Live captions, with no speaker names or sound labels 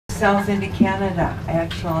south into Canada,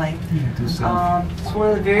 actually. Yeah, due south. It's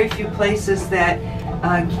one of the very few places that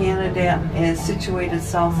Canada is situated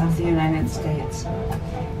south of the United States.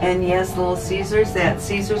 And yes, Little Caesars, that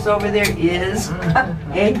Caesars over there is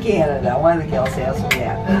in Canada. One of the gals asked me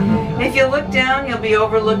that. If you look down, you'll be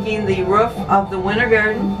overlooking the roof of the Winter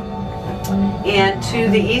Garden. And to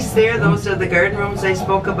the east there, those are the garden rooms I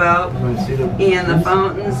spoke about. And the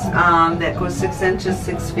fountains that go 6 inches,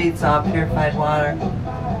 6 feet of purified water.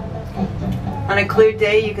 On a clear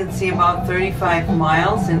day, you can see about 35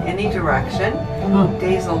 miles in any direction.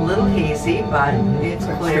 Day's a little hazy, but it's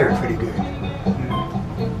clear. Pretty good.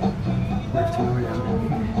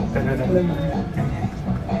 Better than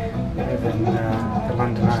the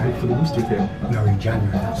London Eye. For the Rooster Tail. No, in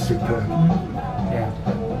January, that's superb. Yeah,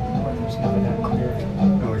 but weather's never that clear.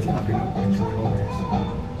 No, I've been up into the forest.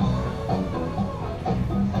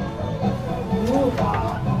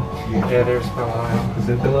 Yeah, there's Belle Isle. Is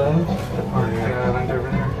it Belle Isle? The park, the island over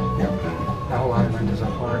there. Yep. The whole island is a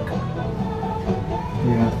park.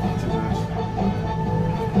 Yeah. It's a nice.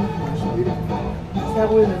 It's beautiful. Is that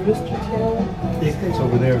where the Rooster Tail is? It's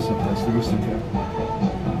over there someplace, the Rooster Tail.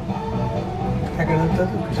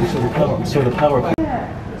 So the power.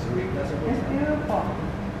 Yeah, it's beautiful.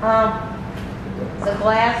 The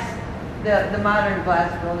glass, the modern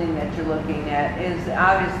glass building that you're looking at is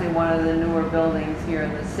obviously one of the newer buildings here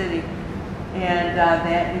in the city, and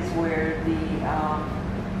that is where the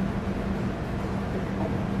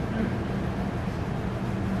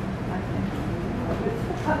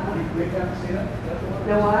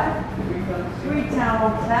the what? Freetown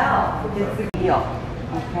Hotel. It's the deal.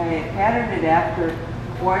 Okay, it patterned it after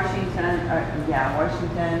Washington,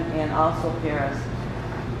 Washington and also Paris.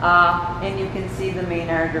 And you can see the main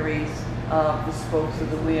arteries of the spokes of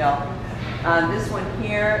the wheel. This one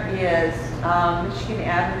here is Michigan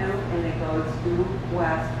Avenue, and it goes due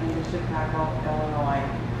west into Chicago, Illinois.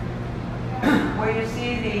 Where you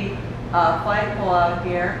see the flagpole out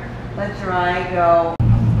here, let your eye go.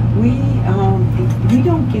 We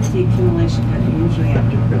don't get the accumulation usually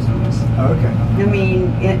after Christmas. Oh, okay. I mean,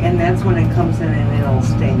 and that's when it comes in and it'll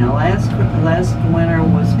stay. Now, last winter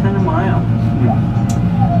was kind of mild.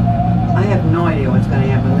 I have no idea what's going to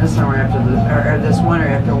happen this summer after or this winter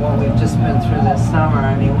after what we've just been through this summer.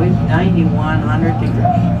 I mean, we've 9100 degrees.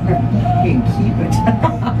 You can keep it.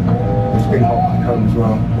 It's been hot back home as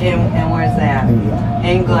well. And where's that? England.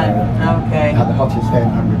 England. Okay. Had the hottest day in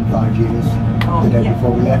 105 years. Oh, The day yeah.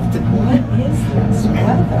 before we left. What is this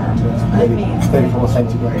weather? I mean, It's 34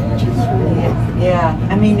 centigrade, which is yeah.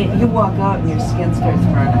 I mean, you walk out and your skin starts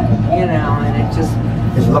burning, you know, and it just.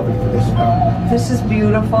 it's lovely for this. This is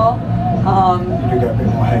beautiful. You do get a bit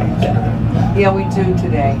more haze. Yeah, we do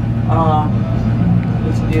today.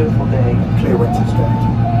 It's a beautiful day. Clear winter's day.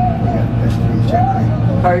 Yeah, best views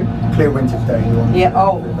generally. Pardon? Clear winter's day. You want Yeah,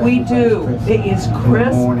 oh, we do. It is In the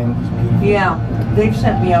crisp. morning, it's beautiful. Yeah, they've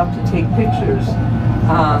sent me out to take pictures.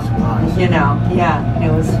 Nice. You know, yeah,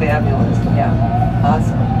 it was fabulous. Yeah,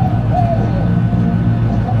 awesome.